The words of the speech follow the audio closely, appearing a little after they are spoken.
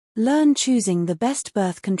Learn choosing the best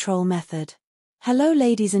birth control method. Hello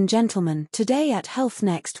ladies and gentlemen, today at Health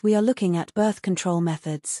Next we are looking at birth control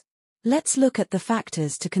methods. Let's look at the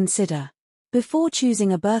factors to consider. Before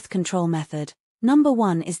choosing a birth control method, number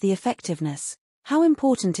 1 is the effectiveness. How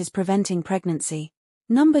important is preventing pregnancy?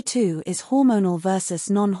 Number 2 is hormonal versus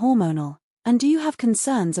non-hormonal, and do you have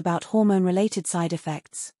concerns about hormone-related side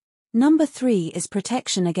effects? Number 3 is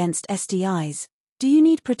protection against STIs. Do you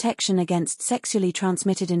need protection against sexually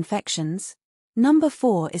transmitted infections? Number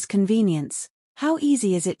 4 is convenience. How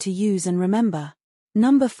easy is it to use and remember?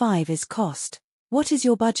 Number 5 is cost. What is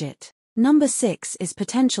your budget? Number 6 is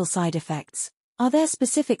potential side effects. Are there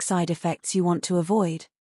specific side effects you want to avoid?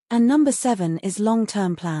 And number 7 is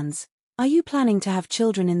long-term plans. Are you planning to have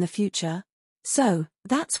children in the future? So,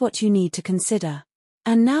 that's what you need to consider.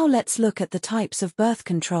 And now let's look at the types of birth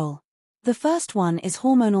control. The first one is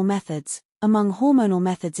hormonal methods. Among hormonal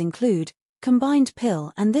methods include combined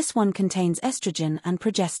pill, and this one contains estrogen and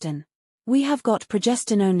progestin. We have got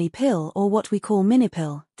progestin-only pill, or what we call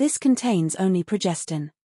mini-pill. This contains only progestin.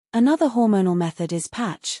 Another hormonal method is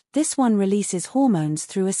patch. This one releases hormones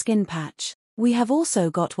through a skin patch. We have also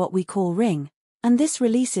got what we call ring, and this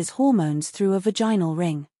releases hormones through a vaginal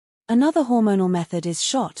ring. Another hormonal method is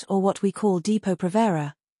shot, or what we call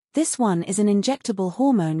Depo-Provera. This one is an injectable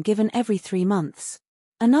hormone given every 3 months.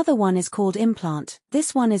 Another one is called implant.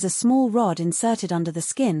 This one is a small rod inserted under the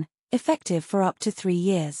skin, effective for up to 3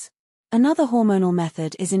 years. Another hormonal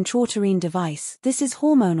method is intrauterine device. This is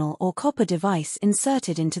hormonal or copper device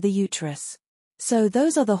inserted into the uterus. So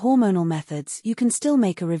those are the hormonal methods. You can still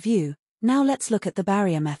make a review. Now let's look at the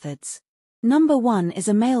barrier methods. Number 1 is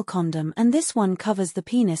a male condom, and this one covers the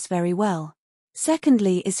penis very well.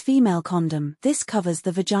 Secondly is female condom. This covers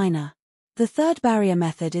the vagina. The third barrier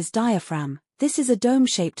method is diaphragm. This is a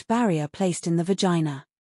dome-shaped barrier placed in the vagina.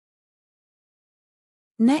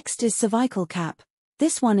 Next is cervical cap.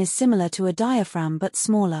 This one is similar to a diaphragm but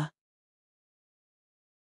smaller.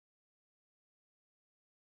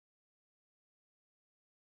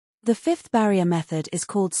 The fifth barrier method is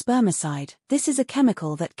called spermicide. This is a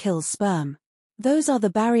chemical that kills sperm. Those are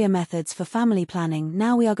the barrier methods for family planning.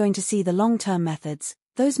 Now we are going to see the long-term methods.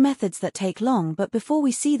 Those methods that take long, but before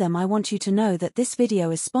we see them I want you to know that this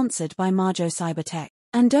video is sponsored by Marjo Cybertech.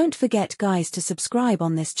 And don't forget guys to subscribe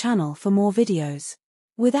on this channel for more videos.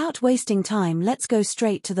 Without wasting time, let's go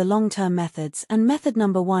straight to the long-term methods, and method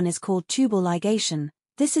number 1 is called tubal ligation.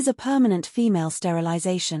 This is a permanent female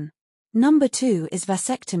sterilization. Number 2 is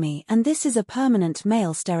vasectomy, and this is a permanent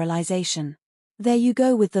male sterilization. There you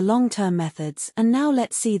go with the long-term methods, and now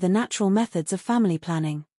let's see the natural methods of family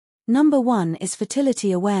planning. Number 1 is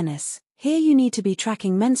fertility awareness. Here you need to be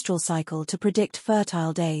tracking menstrual cycle to predict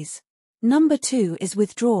fertile days. Number 2 is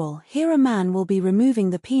withdrawal. Here a man will be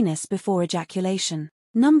removing the penis before ejaculation.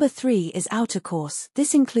 Number 3 is outer course.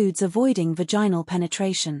 This includes avoiding vaginal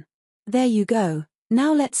penetration. There you go.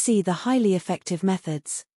 Now let's see the highly effective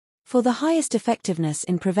methods. For the highest effectiveness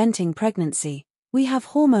in preventing pregnancy, we have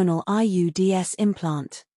hormonal IUDs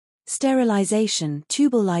implant, sterilization,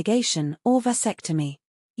 tubal ligation, or vasectomy.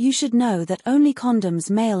 You should know that only condoms,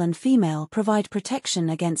 male and female, provide protection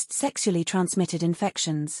against sexually transmitted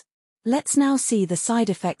infections. Let's now see the side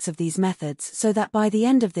effects of these methods so that by the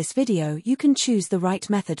end of this video you can choose the right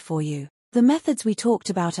method for you. The methods we talked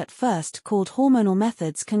about at first, called hormonal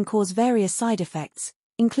methods, can cause various side effects,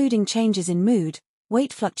 including changes in mood,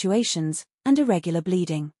 weight fluctuations, and irregular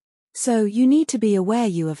bleeding. So you need to be aware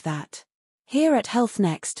of that. Here at Health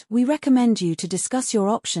Next, we recommend you to discuss your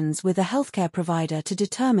options with a healthcare provider to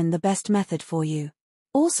determine the best method for you.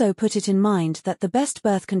 Also put it in mind that the best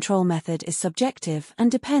birth control method is subjective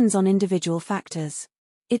and depends on individual factors.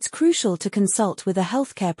 It's crucial to consult with a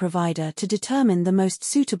healthcare provider to determine the most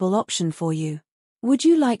suitable option for you. Would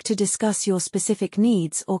you like to discuss your specific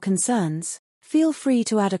needs or concerns? Feel free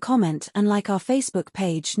to add a comment and like our Facebook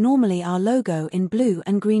page, normally our logo in blue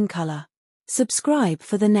and green color. Subscribe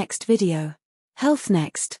for the next video. Health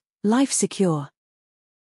Next, Life Secure.